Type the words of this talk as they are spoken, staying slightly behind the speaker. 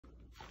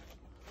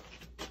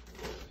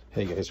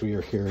Hey guys, we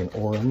are here in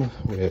Orem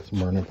with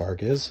Myrna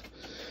Vargas.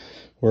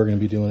 We're going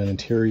to be doing an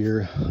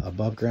interior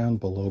above ground,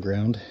 below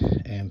ground,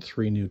 and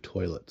 3 new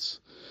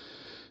toilets.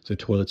 So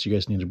toilets you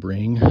guys need to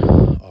bring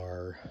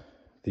are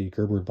the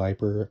Gerber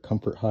Viper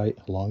Comfort Height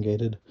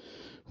elongated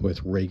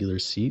with regular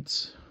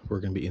seats.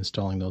 We're going to be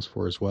installing those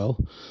for as well.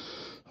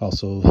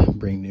 Also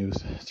bring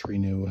 3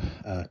 new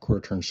quarter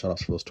turn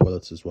shutoffs for those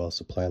toilets as well,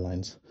 supply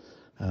lines.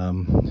 So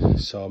I'm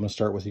going to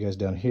start with you guys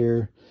down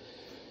here.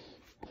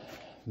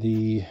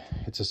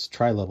 It's a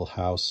tri-level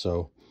house,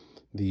 so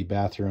the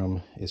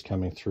bathroom is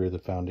coming through the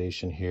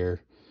foundation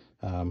here.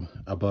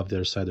 Above the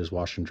other side there's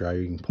washer and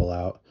dryer you can pull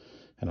out,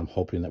 and I'm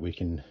hoping that we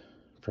can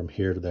from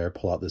here to there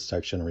pull out this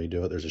section and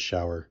redo it. There's a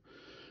shower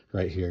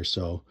right here,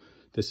 so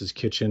this is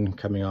kitchen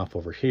coming off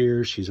over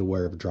here. She's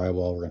aware of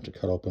drywall we're going to have to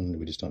cut open.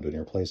 We just don't do any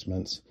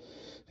replacements.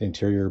 The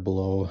interior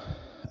below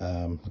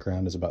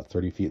ground is about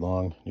 30 feet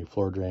long, new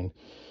floor drain.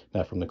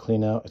 Now from the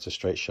clean out, it's a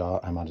straight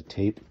shot. I'm out of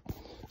tape,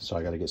 so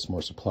I got to get some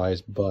more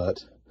supplies,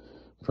 but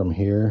from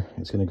here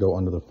it's going to go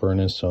under the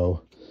furnace.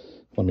 So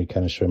let me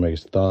kind of show you my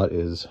thought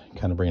is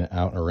kind of bring it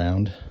out and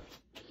around,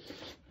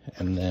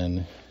 and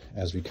then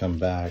as we come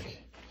back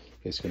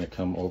it's going to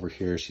come over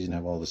here. She's going to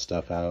have all the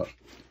stuff out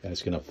and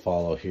it's going to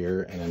follow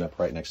here and end up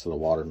right next to the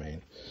water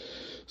main.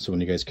 So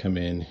when you guys come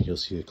in, you'll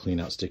see the clean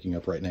out sticking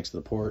up right next to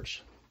the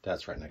porch.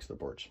 That's right next to the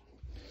porch.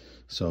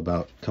 So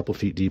about a couple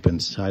feet deep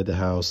inside the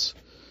house.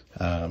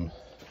 And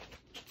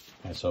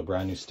so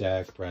brand new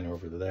stack, brand new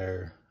over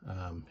there.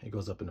 It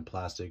goes up into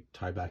plastic,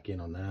 tie back in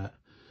on that.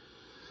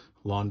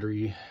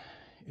 Laundry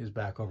is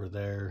back over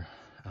there.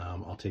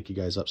 I'll take you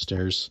guys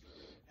upstairs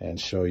and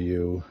show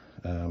you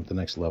the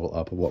next level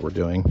up of what we're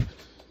doing.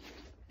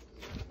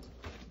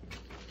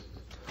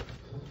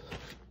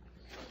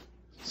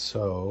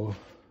 So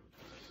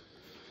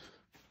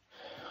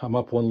I'm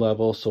up 1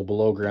 level, so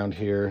below ground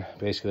here,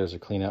 basically there's a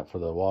clean out for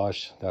the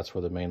wash. That's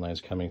where the main line's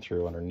coming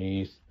through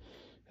underneath.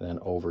 And then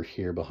over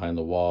here behind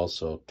the wall,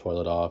 so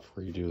toilet off,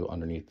 where you do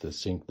underneath the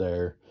sink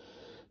there.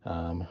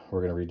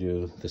 We're going to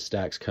redo the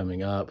stacks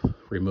coming up,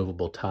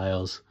 removable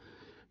tiles.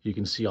 You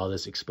can see all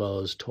this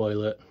exposed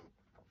toilet.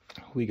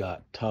 We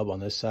got tub on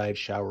this side,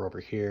 shower over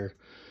here,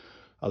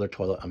 other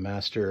toilet a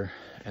master,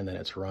 and then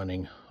it's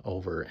running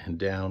over and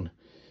down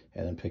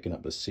and then picking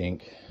up the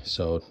sink.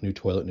 So new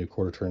toilet, new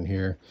quarter turn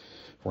here.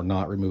 We're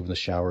not removing the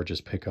shower,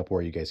 just pick up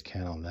where you guys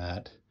can on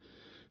that.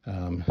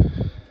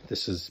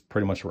 This is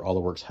pretty much where all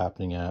the work's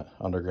happening at.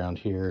 Underground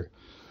here,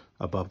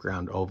 above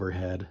ground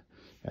overhead,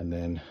 and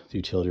then the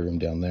utility room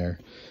down there.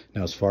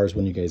 Now as far as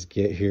when you guys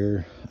get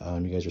here,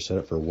 you guys are set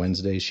up for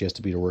Wednesday. She has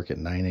to be to work at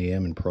 9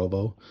 a.m. in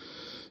Provo,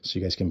 so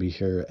you guys can be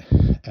here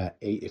at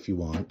 8 if you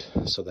want,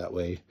 so that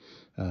way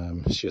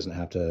she doesn't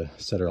have to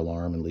set her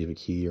alarm and leave a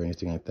key or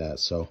anything like that.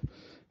 So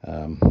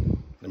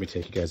let me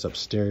take you guys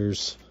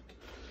upstairs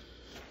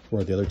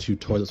where the other 2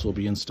 toilets will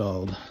be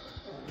installed.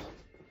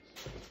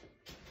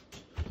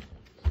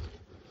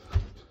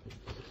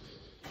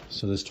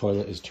 So this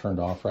toilet is turned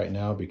off right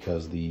now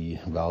because the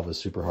valve is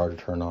super hard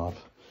to turn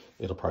off.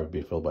 It'll probably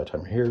be filled by the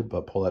time you're here,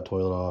 but pull that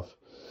toilet off.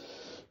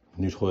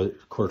 New toilet,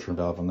 quarter turn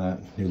valve on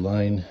that, new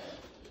line.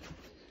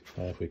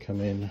 If we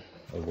come in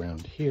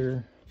around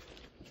here,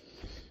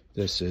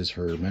 this is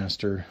her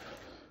master.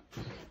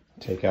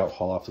 Take out,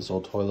 haul off this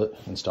old toilet,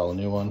 install a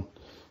new one.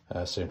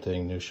 Same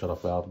thing, new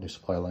shutoff valve, new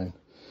supply line.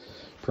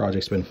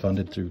 Project's been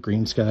funded through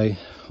Green Sky.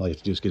 All you have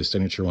to do is get a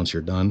signature once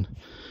you're done.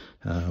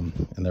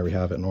 And there we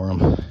have it in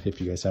Orem.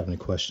 If you guys have any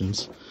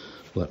questions,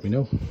 let me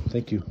know.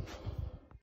 Thank you.